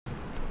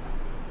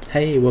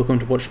Hey, welcome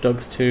to Watch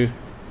Dogs 2.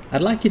 I'd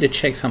like you to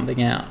check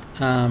something out.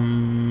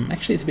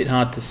 Actually, it's a bit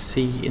hard to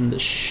see in the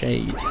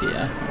shade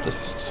here. I'll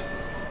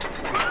just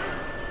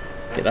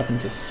get up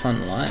into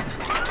sunlight.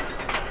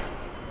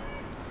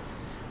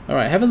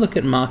 Alright, have a look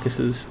at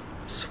Marcus's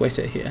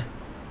sweater here.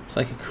 It's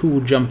like a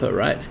cool jumper,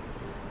 right?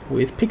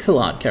 With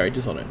pixel art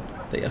characters on it.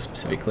 They are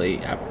specifically...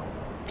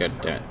 God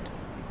damn it.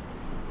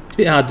 It's a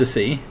bit hard to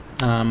see.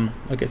 I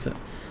guess it.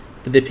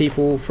 But they're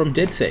people from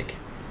DedSec.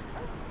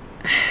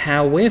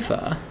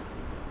 However,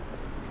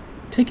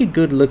 take a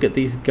good look at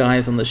these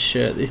guys on the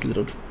shirt, these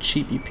little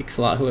cheapy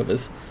pixel art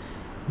whoever's.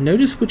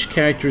 Notice which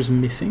character is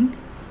missing?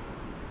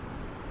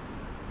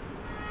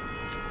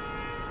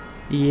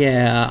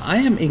 Yeah, I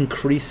am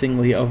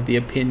increasingly of the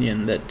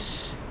opinion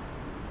that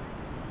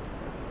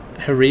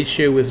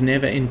Horatio was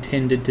never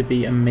intended to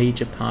be a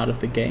major part of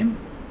the game.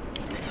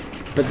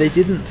 But they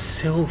didn't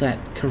sell that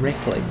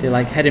correctly. They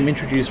like had him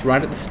introduced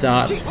right at the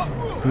start,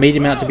 made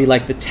him out to be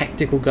like the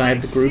tactical guy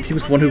of the group. He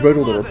was the one who wrote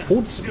all the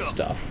reports and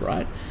stuff,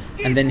 right?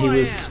 And then he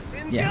was,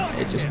 yeah,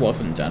 it just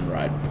wasn't done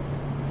right.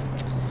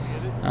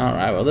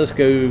 Alright, well, let's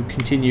go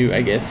continue,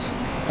 I guess,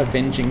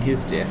 avenging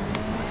his death.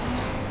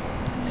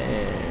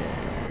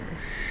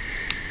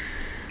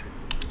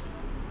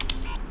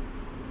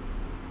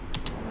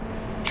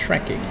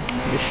 Tracking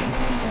mission.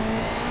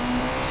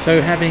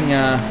 So having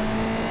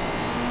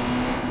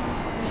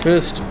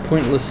first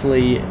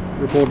pointlessly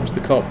reported to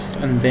the cops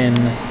and then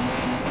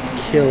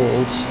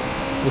killed,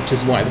 which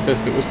is why the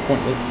first bit was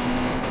pointless,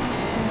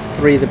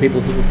 3 of the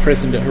people who were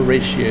present at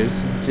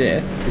Horatio's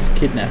death, his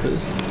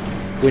kidnappers,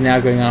 we're now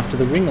going after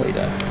the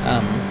ringleader,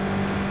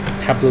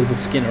 Pablo the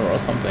Skinner or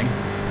something.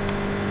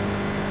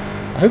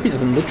 I hope he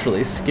doesn't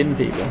literally skin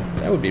people.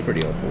 That would be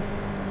pretty awful.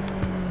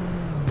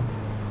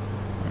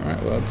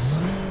 Alright, well, it's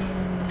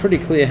pretty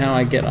clear how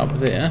I get up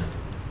there.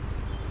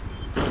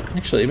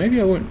 Actually, maybe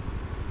I won't.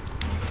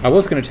 I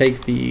was going to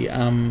take the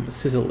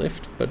scissor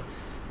lift, but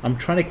I'm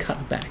trying to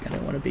cut back. I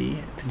don't want to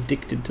be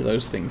addicted to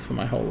those things for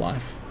my whole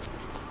life.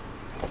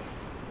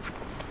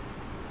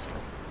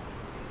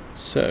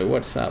 So,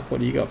 what's up? What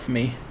do you got for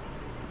me?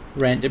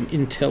 Random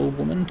intel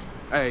woman?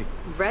 Hey.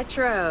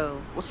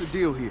 Retro. What's the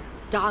deal here?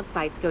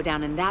 Dogfights go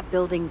down in that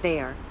building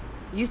there.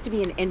 Used to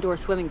be an indoor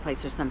swimming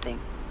place or something.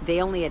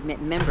 They only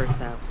admit members,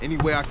 though. Any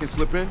way I can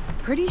slip in?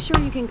 Pretty sure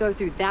you can go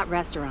through that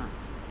restaurant.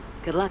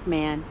 Good luck,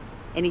 man.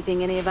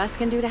 Anything any of us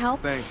can do to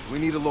help? Thanks. We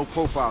need a low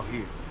profile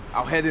here.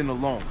 I'll head in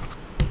alone.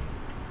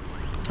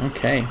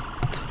 Okay.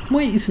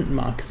 Why isn't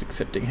Marcus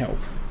accepting help?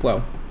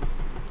 Well,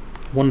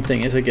 one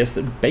thing is, I guess,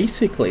 that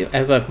basically,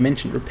 as I've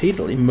mentioned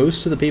repeatedly,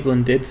 most of the people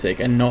in DedSec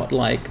are not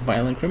like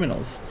violent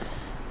criminals.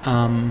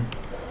 Unlike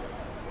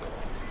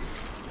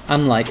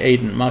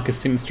Aiden, Marcus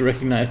seems to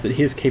recognize that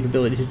his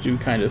capability to do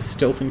kind of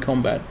stealth in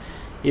combat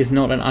is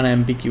not an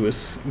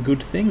unambiguous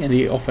good thing, and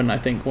he often, I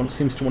think,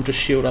 seems to want to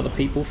shield other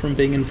people from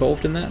being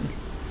involved in that.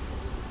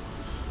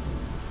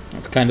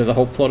 That's kind of the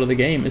whole plot of the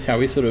game, is how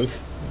he sort of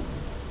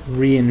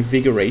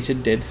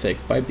reinvigorated DedSec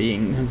by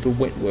being the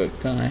wet work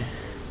guy.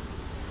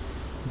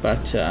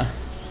 But,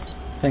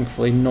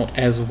 thankfully not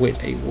as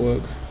wet a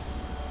work.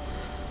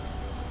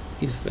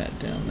 Is that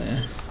down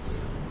there?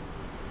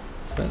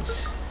 So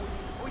that's...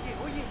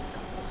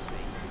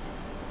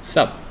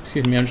 Sup?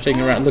 Excuse me, I'm just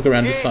taking a look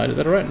around the side. Is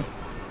that alright?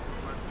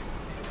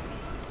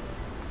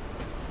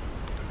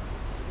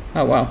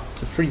 Oh wow,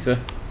 it's a freezer.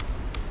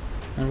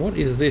 And what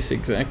is this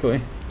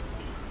exactly?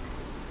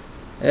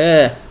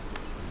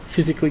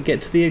 Physically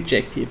get to the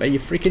objective. Are you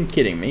freaking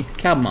kidding me?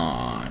 Come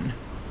on.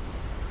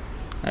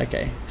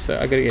 Okay, so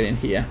I gotta get in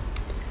here.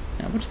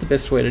 Now, what's the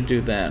best way to do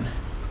that?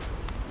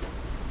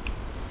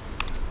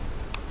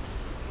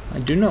 I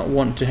do not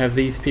want to have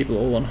these people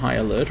all on high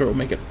alert, or it'll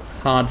make it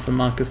hard for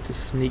Marcus to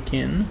sneak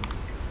in.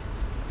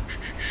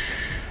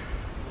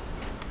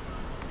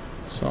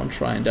 So I'm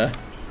trying to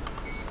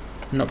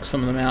knock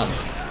some of them out.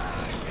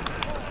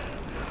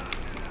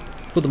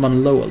 Put them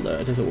on low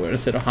alert, as it were,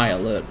 instead of high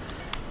alert.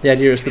 The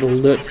idea is that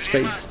alert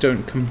states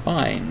don't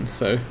combine,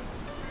 so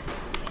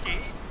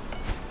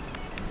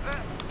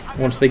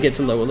once they get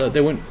to low alert,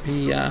 they won't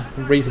be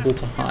raisable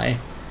to high.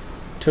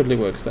 Totally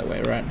works that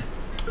way, right?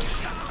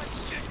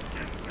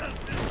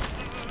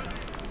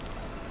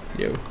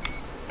 Yo.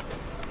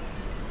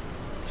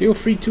 Feel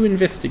free to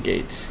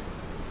investigate.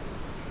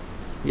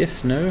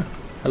 Yes, no?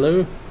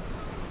 Hello?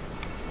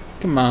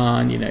 Come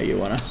on, you know you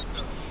wanna.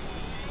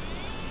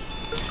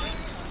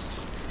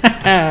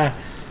 Haha!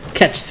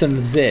 Catch some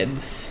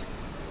Zeds.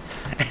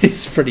 It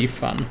is pretty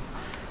fun.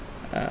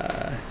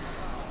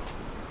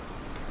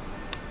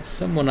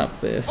 Someone up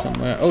there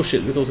somewhere. Oh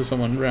shit, there's also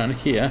someone around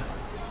here.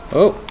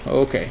 Oh,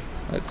 okay.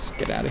 Let's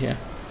get out of here.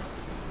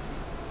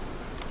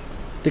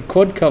 The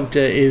quadcopter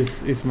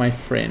is my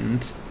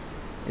friend.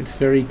 It's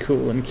very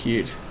cool and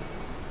cute.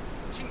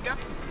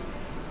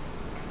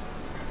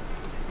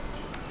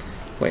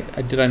 Wait,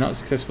 did I not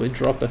successfully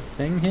drop a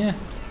thing here?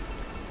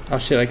 Oh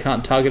shit, I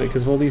can't target it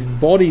because of all these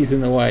bodies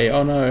in the way.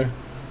 Oh no.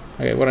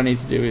 Okay, what I need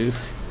to do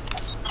is...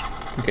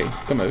 Okay,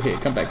 come over here.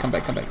 Come back, come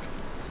back, come back.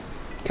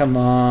 Come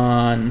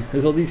on.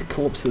 There's all these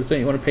corpses. Don't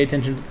you want to pay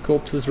attention to the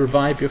corpses?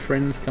 Revive your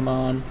friends. Come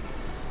on.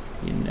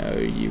 You know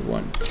you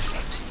want...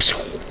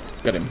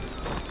 Got him.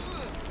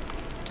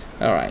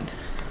 Alright.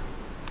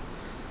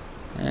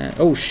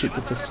 Oh shit,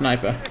 that's a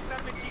sniper.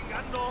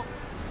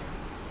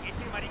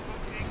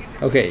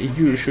 Okay,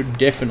 you should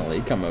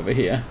definitely come over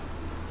here.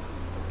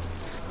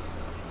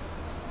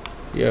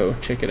 Yo,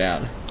 check it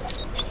out.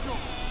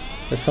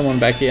 There's someone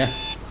back here.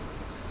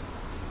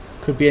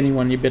 Could be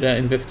anyone, you better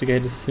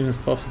investigate as soon as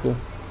possible.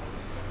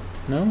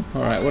 No?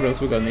 Alright, what else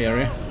we got in the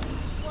area?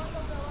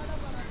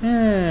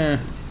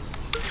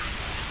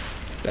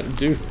 That'll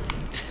do.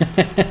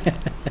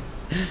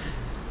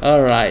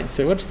 Alright,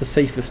 so what's the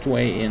safest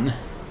way in?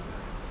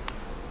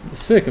 The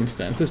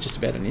circumstances, just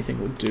about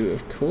anything would do,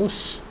 of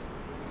course.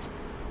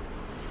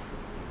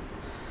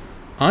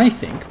 I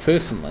think,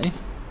 personally,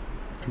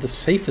 the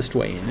safest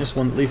way in is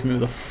one that leaves me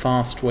with a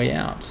fast way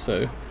out,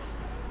 so...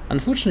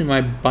 Unfortunately,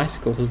 my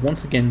bicycle has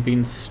once again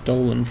been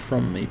stolen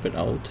from me, but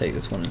I'll take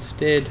this one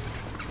instead.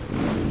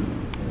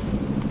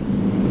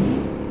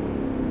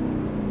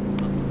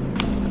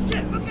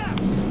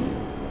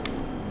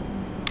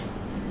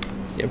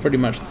 Yeah, pretty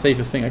much the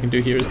safest thing I can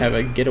do here is have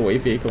a getaway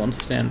vehicle on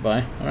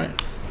standby.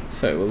 Alright,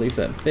 so we'll leave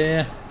that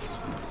there.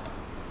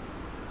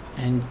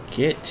 And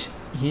get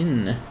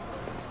in.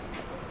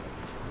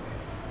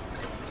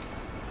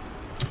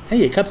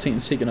 Hey, a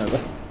cutscene's taken over.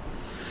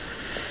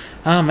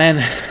 Ah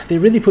man, they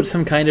really put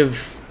some kind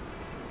of,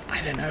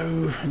 I don't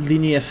know,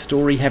 linear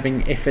story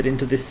having effort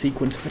into this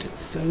sequence, but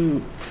it's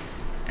so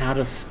out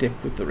of step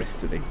with the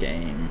rest of the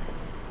game.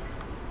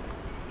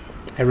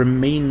 I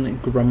remain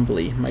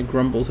grumbly. My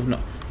grumbles have not...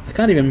 I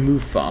can't even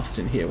move fast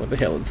in here, what the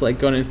hell. It's like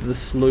gone into the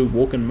slow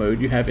walking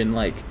mode you have in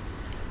like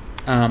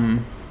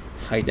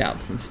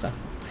hideouts and stuff.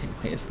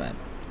 Where's that?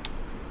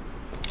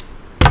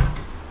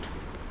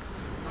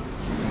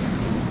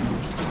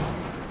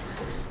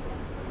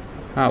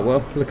 Ah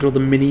well, look at all the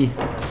mini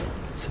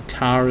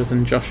Sataras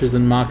and Joshes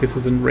and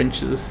Marcuses and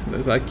Wrenches.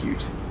 Those are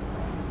cute.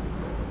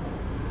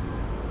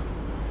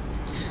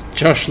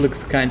 Josh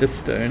looks kinda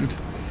stoned.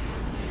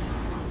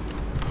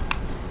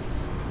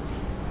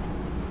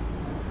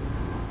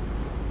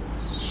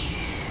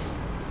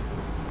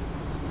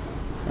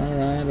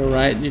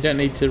 Alright, you don't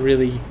need to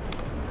really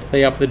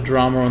play up the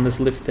drama on this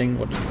lift thing.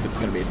 What is this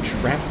going to be, a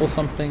trap or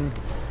something?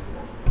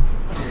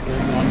 What is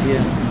going on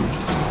here?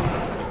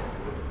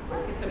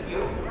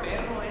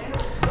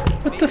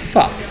 What the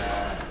fuck?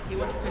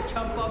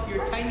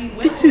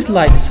 This is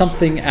like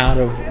something out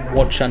of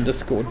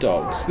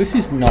Watch_Dogs. This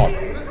is not.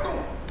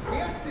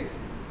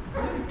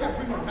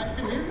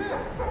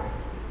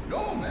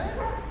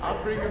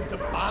 I'll bring him to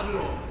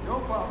Pablo. No,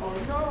 Pablo,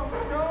 no,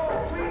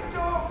 please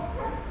don't.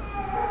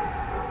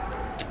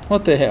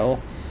 What the hell?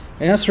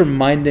 And that's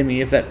reminding me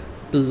of that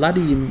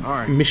bloody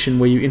mission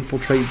where you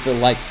infiltrate the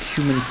like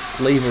human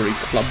slavery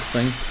club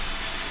thing.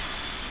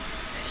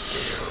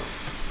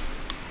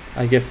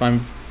 I guess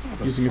I'm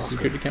using a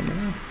security camera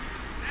now.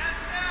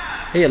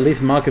 Hey, at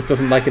least Marcus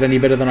doesn't like it any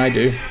better than I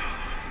do.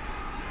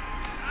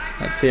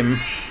 That's him.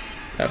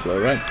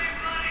 Pablo, right?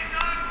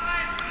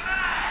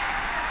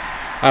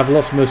 I've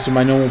lost most of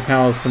my normal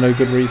powers for no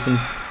good reason.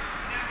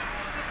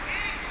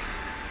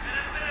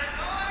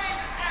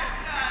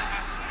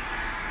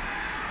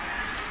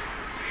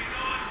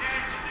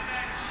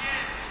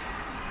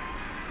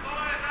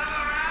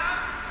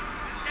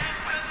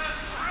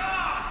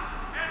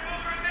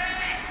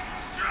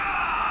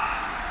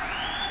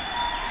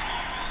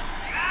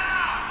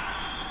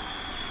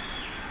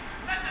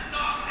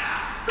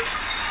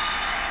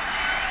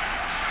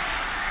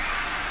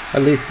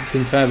 At least it's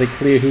entirely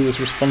clear who was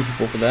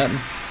responsible for that.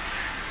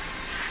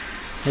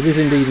 It is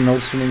indeed an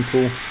old swimming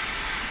pool.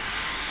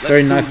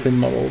 Very nicely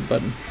modelled,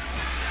 but...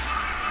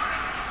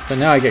 So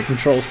now I get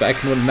controls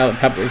back now that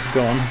Pablo's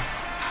gone.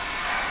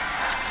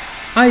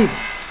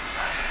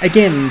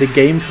 Again, the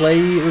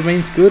gameplay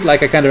remains good.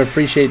 Like, I kind of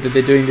appreciate that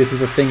they're doing this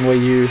as a thing where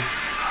you...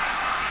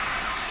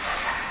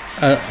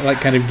 like,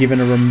 kind of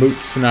given a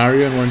remote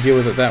scenario and want to deal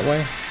with it that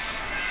way.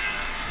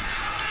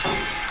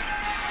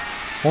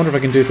 I wonder if I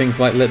can do things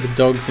like let the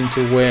dogs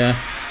into where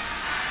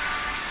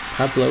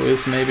Pablo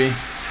is, maybe.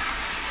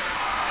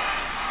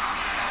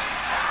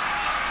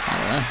 I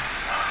don't know.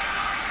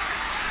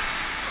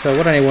 So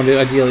what I want to do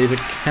ideally is a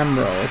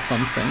camera or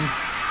something.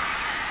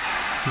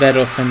 That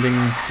or sending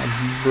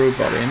a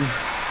robot in.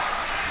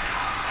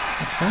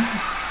 What's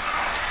that?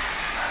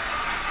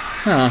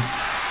 Oh.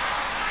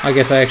 I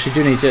guess I actually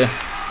do need to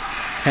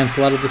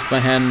cancel out of this by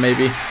hand,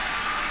 maybe.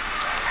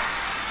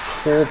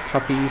 Poor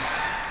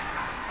puppies.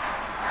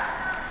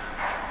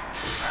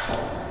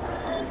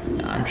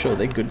 I'm sure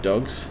they're good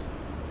dogs.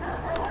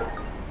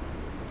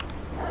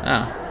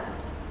 Ah.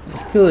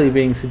 It's clearly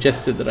being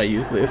suggested that I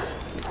use this.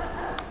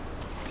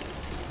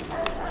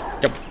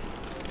 Yep.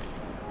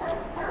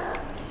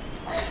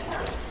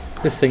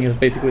 This thing is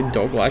basically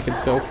dog-like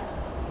itself.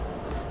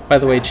 By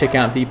the way, check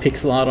out the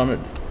pixel art on it.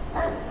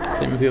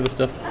 Same as the other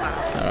stuff.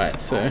 Alright,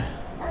 so...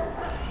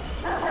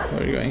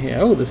 Where are we going here?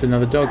 Oh, there's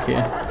another dog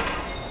here.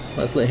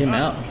 Let's let him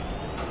out.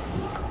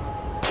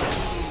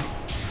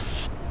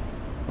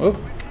 Oh.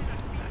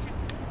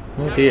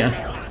 Oh dear.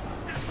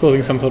 It's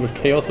causing some sort of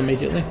chaos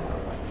immediately.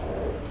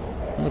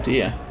 Oh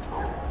dear.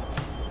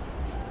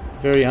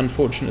 Very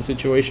unfortunate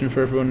situation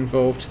for everyone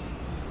involved.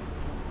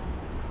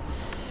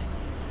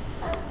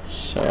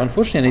 So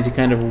unfortunately I need to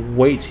kind of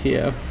wait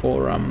here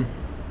for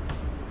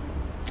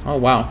oh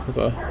wow, there's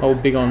a whole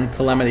big on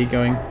calamity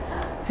going.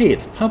 Hey,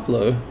 it's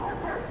Pablo.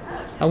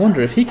 I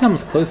wonder if he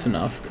comes close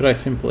enough, could I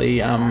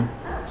simply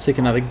stick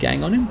another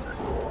gang on him?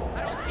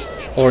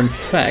 Or in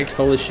fact,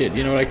 holy shit,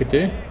 you know what I could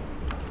do?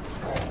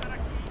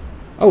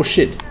 Oh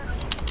shit.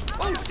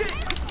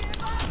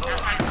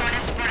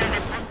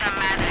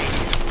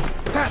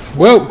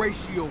 Whoa!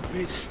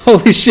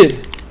 Holy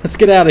shit! Let's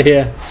get out of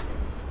here.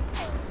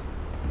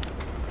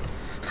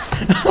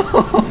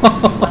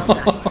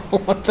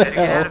 What the Better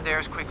get hell? out of there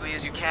as quickly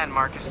as you can,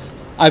 Marcus.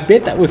 I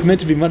bet that was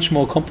meant to be much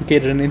more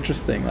complicated and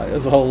interesting. Like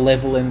there's a whole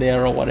level in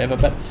there or whatever,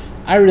 but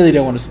I really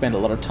don't want to spend a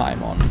lot of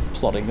time on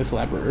plotting this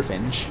elaborate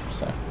revenge,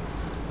 so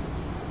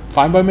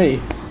fine by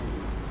me.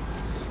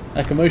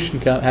 A commotion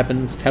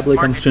happens, Pablo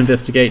comes to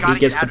investigate, he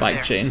gets the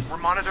bike chain. We're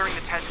monitoring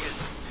the Tescas.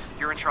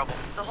 You're in trouble.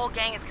 The whole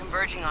gang is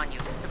converging on you.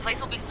 The place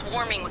will be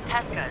swarming with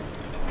Tescas.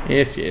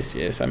 Yes, yes,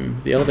 yes.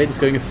 The elevator's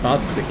going as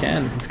fast as it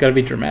can. It's got to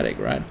be dramatic,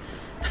 right?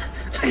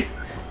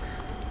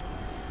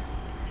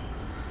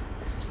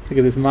 Look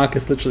at this.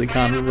 Marcus literally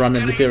can't run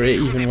in this area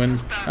even when...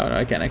 Oh no,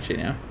 I can actually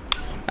now.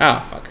 Ah,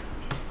 fuck.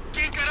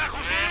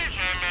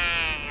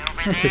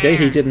 That's okay.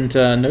 He didn't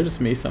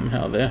notice me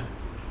somehow there.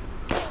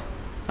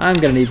 I'm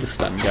gonna need the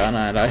stun gun,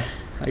 aren't I?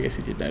 I guess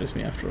he did notice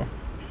me after all.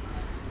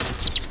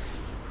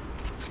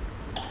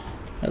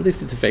 At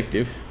least it's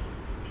effective.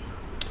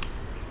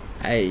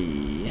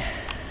 I'll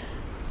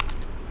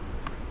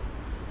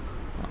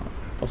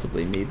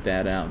possibly need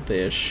that out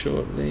there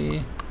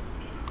shortly.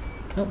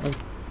 Oh,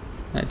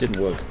 that didn't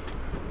work.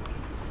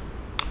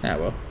 Ah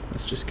well,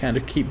 let's just kind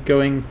of keep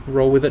going,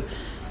 roll with it.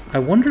 I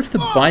wonder if the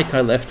bike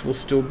I left will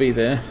still be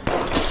there.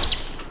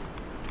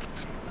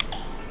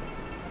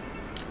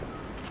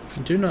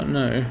 I do not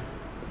know.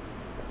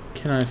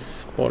 Can I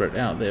spot it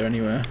out there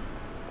anywhere?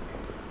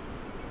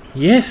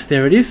 Yes,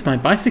 there it is, my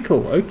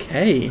bicycle.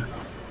 Okay.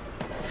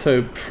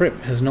 So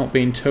prep has not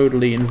been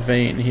totally in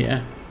vain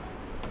here.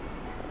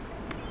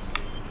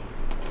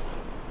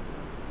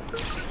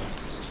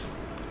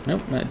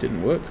 Nope, that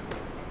didn't work.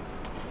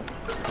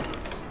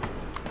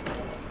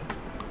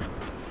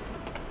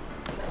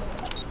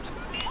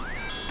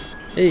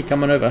 Hey,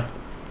 come on over.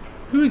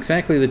 Who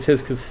exactly the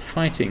Tesca's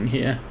fighting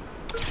here?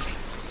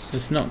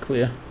 It's not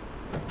clear.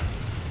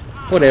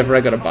 Whatever,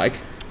 I got a bike.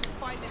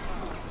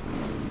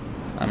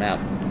 I'm out.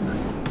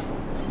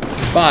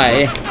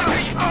 Bye.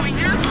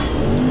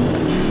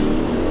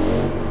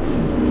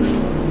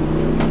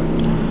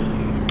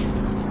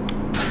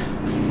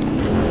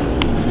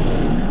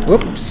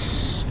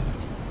 Whoops.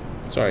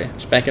 Sorry,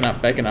 just backing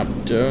up,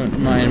 don't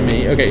mind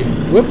me. Okay,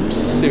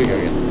 whoops, here we go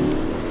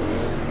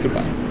again.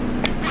 Goodbye.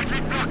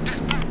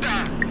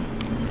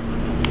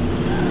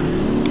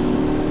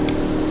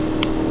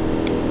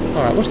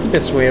 Alright, what's the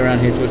best way around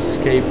here to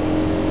escape?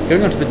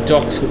 Going onto the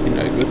docks would be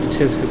no good, the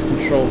Tescas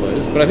control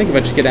those, but I think if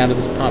I just get out of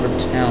this part of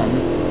town,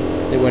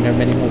 they won't have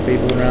many more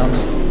people around.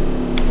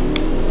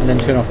 And then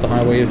turn off the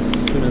highway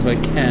as soon as I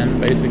can,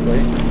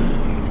 basically.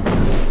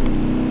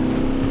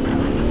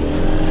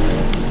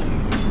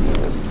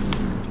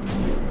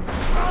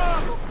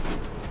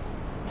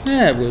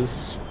 Yeah, it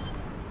was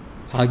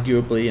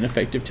arguably an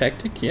effective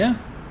tactic, yeah.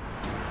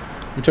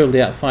 I'm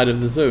totally outside of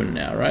the zone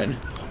now, right?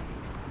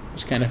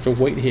 Just kind of have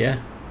to wait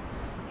here.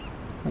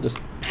 I'll just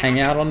hang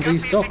out on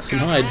these docks and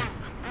hide.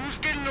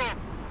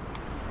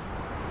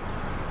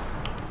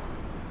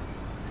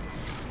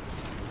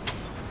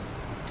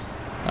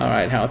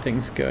 Alright, how are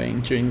things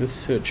going during the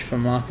search for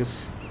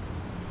Marcus?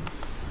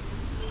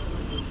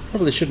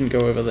 Probably shouldn't go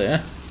over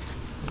there.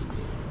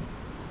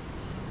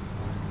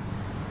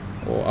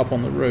 Or up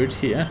on the road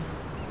here.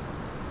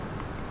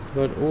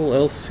 But all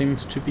else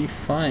seems to be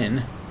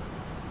fine.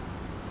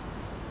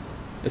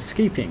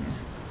 Escaping.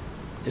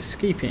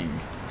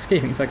 Escaping.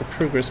 Escaping is like a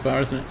progress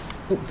bar, isn't it?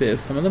 Oh, there's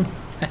some of them.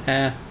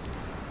 Haha.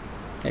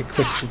 A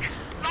question.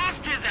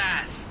 Lost his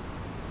ass.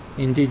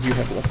 Indeed, you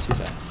have lost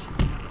his ass.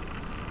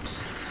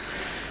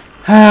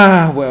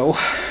 Ah, well.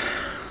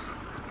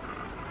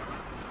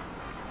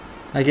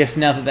 I guess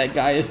now that that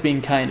guy has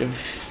been kind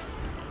of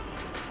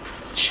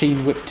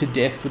chain whipped to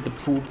death with the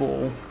pool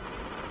ball,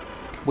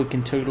 we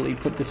can totally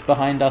put this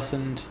behind us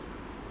and...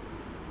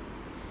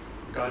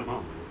 Got him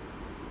home.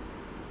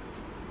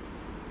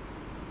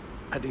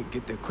 I didn't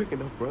get there quick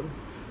enough, brother.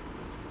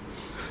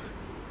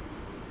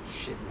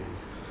 Shit, man.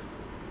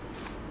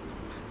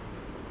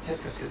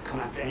 Tesca's could come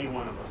after any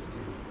one of us,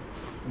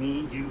 dude.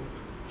 Me, you,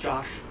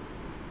 Josh,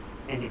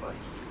 anybody.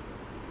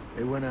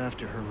 They went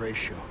after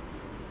Horatio,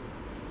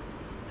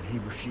 and he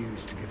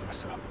refused to give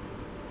us up.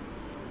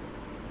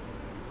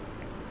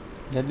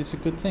 That is a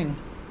good thing.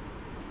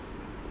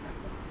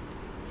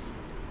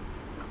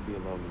 I'll be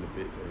along in a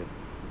bit, man.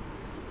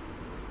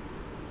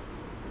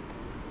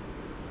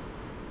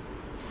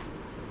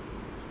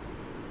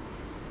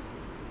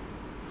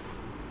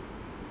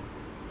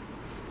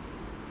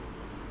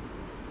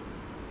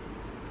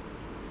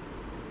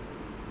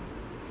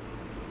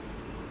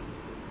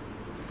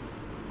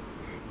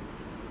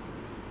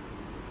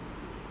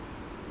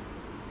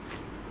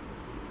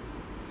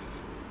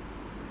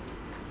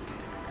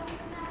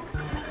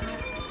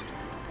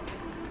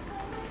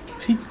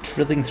 Is he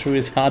drilling through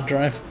his hard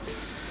drive?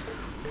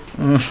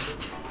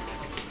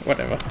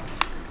 Whatever.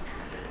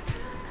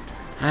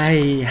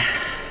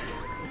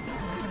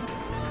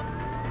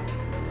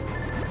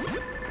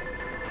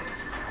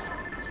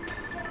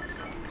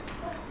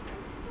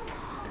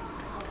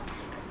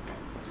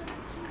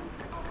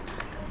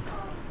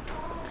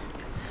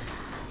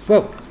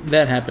 Well,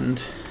 that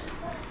happened.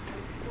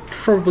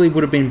 Probably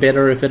would have been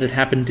better if it had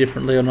happened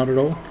differently or not at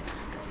all.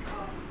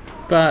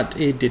 But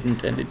it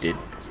didn't, and it did,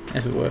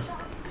 as it were.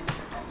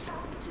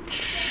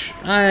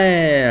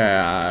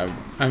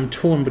 I'm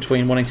torn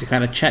between wanting to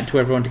kind of chat to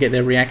everyone to get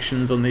their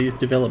reactions on these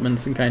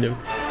developments and kind of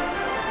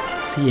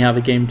see how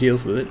the game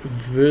deals with it,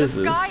 versus...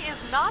 The sky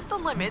is not the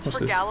limit for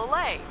this?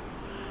 Galilei.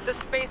 The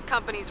space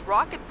company's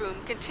rocket boom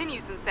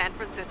continues in San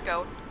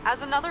Francisco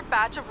as another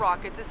batch of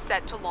rockets is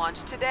set to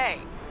launch today.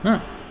 Huh.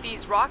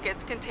 These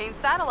rockets contain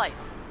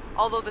satellites,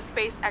 although the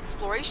space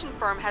exploration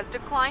firm has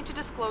declined to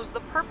disclose the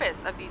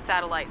purpose of these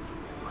satellites,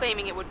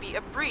 claiming it would be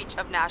a breach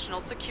of national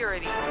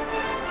security.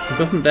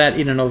 Doesn't that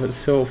in and of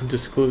itself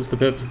disclose the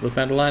purpose of the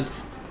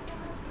satellites?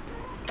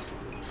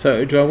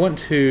 So, do I want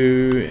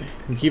to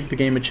give the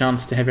game a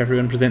chance to have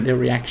everyone present their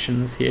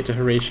reactions here to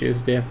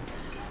Horatio's death?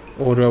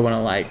 Or do I want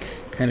to, like,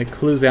 kind of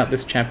close out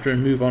this chapter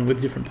and move on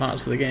with different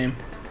parts of the game?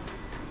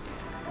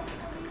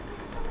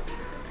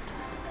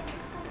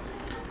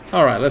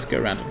 Alright, let's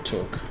go around and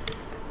talk.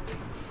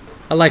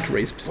 I liked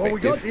Ray's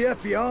perspective. Well, we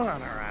got the FBI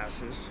on our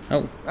asses.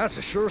 Oh. That's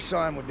a sure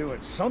sign we're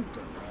doing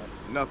something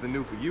right. Nothing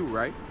new for you,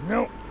 right?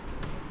 No.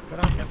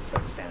 But I've never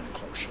been a fan of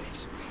close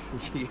shaves.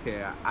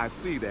 Yeah, I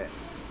see that.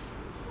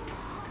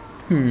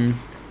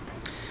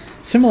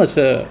 Similar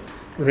to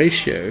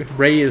Ratio,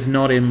 Ray is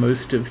not in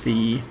most of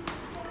the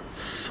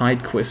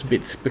side quest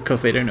bits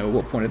because they don't know at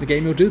what point of the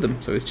game you'll do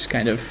them. So it's just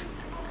kind of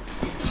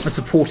a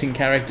supporting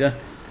character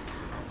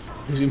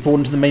who's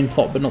important to the main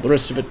plot but not the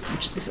rest of it,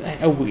 which is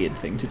a weird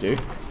thing to do.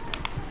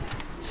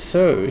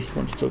 So, you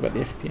want to talk about the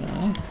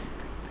FBI?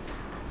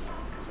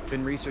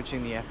 Been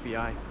researching the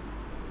FBI.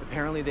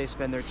 Apparently they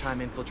spend their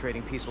time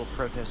infiltrating peaceful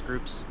protest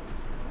groups.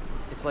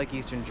 It's like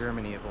Eastern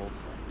Germany of old.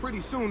 Pretty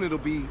soon it'll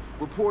be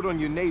report on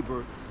your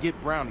neighbor, get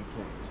brownie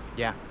points.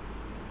 Yeah,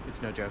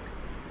 it's no joke.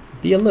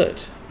 Be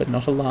alert, but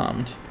not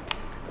alarmed.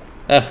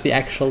 That's the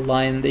actual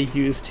line they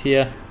used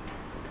here.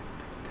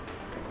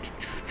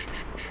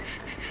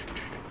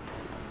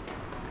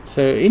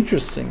 So,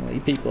 interestingly,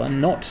 people are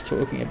not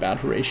talking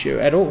about Horatio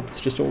at all.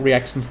 It's just all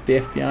reactions to the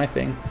FBI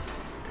thing.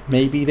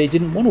 Maybe they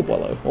didn't want to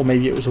wallow, or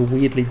maybe it was a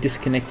weirdly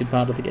disconnected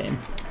part of the game.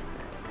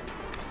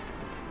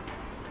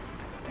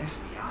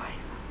 FBI.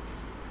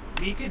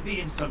 We could be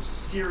in some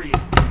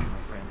serious trouble, my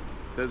friend.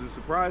 Does it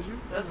surprise you?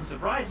 Doesn't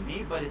surprise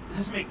me, but it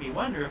does make me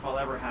wonder if I'll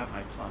ever have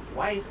my plump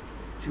wife,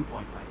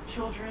 2.5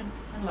 children,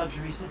 and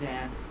luxury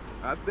sedan.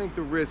 I think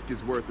the risk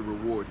is worth the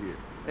reward here.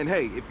 And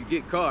hey, if you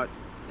get caught,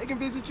 they can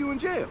visit you in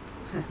jail.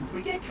 If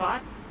we get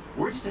caught,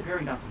 we're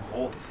disappearing down some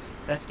hole.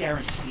 That's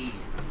guaranteed.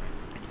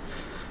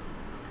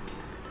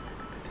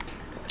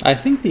 I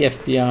think the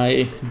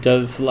FBI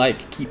does,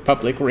 like, keep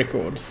public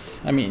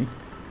records. I mean,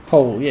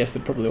 hole, yes,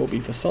 they'd probably all be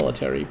for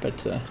solitary,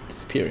 but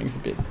disappearing's a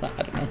bit,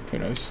 I don't know, who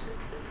knows.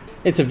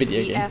 It's a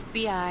video game. The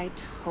FBI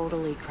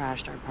totally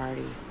crashed our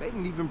party. They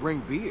didn't even bring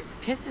beer.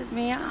 Pisses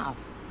me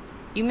off.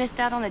 You missed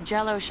out on the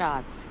Jell-O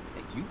shots.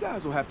 Hey, you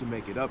guys will have to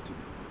make it up to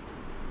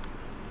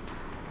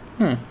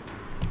me.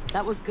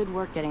 That was good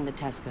work getting the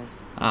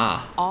Tescas.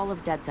 Ah. All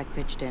of DedSec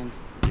pitched in.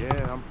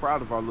 Yeah, I'm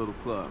proud of our little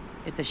club.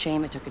 It's a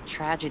shame it took a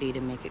tragedy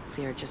to make it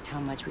clear just how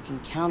much we can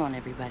count on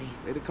everybody.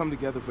 They'd have come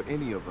together for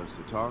any of us,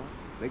 Satara.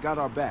 They got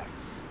our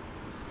backs.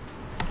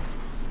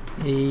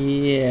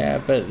 Yeah,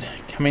 but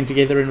coming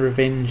together in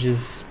revenge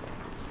is...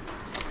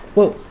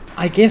 Well,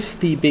 I guess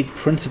the big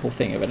principal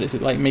thing of it is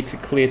it, like, makes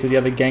it clear to the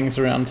other gangs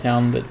around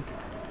town that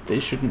they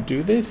shouldn't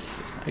do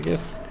this, I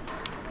guess.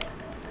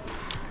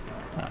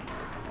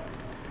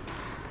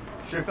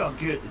 Sure felt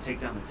good to take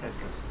down the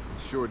Tescas.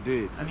 Sure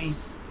did. I mean,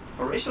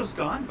 Horatio's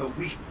gone, but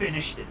we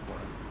finished it for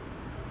him.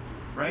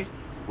 Right?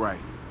 Right.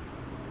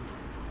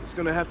 It's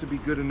gonna have to be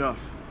good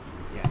enough.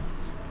 Yeah.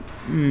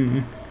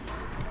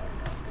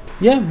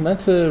 Yeah,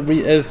 that's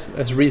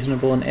as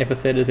reasonable an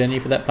epithet as any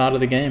for that part of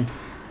the game.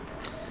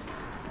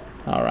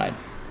 Alright.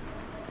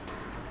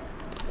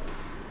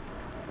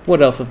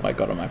 What else have I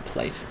got on my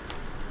plate?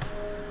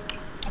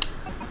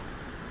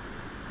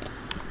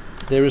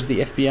 There is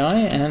the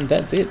FBI, and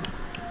that's it.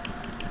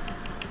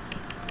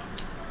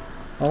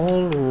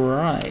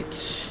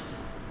 Alright.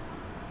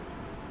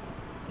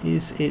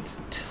 Is it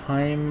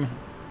time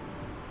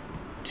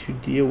to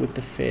deal with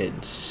the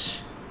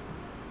feds?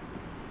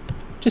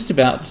 Just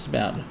about.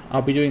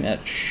 I'll be doing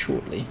that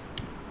shortly.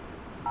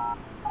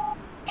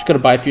 Just gotta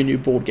buy a few new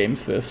board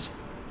games first.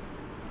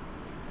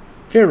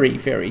 Very,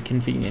 very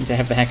convenient to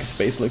have the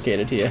hackerspace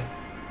located here.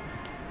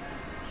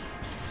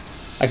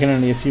 I can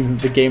only assume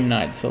that the game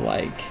nights are,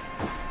 like,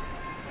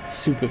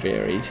 super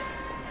varied.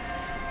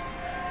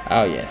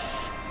 Oh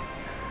yes.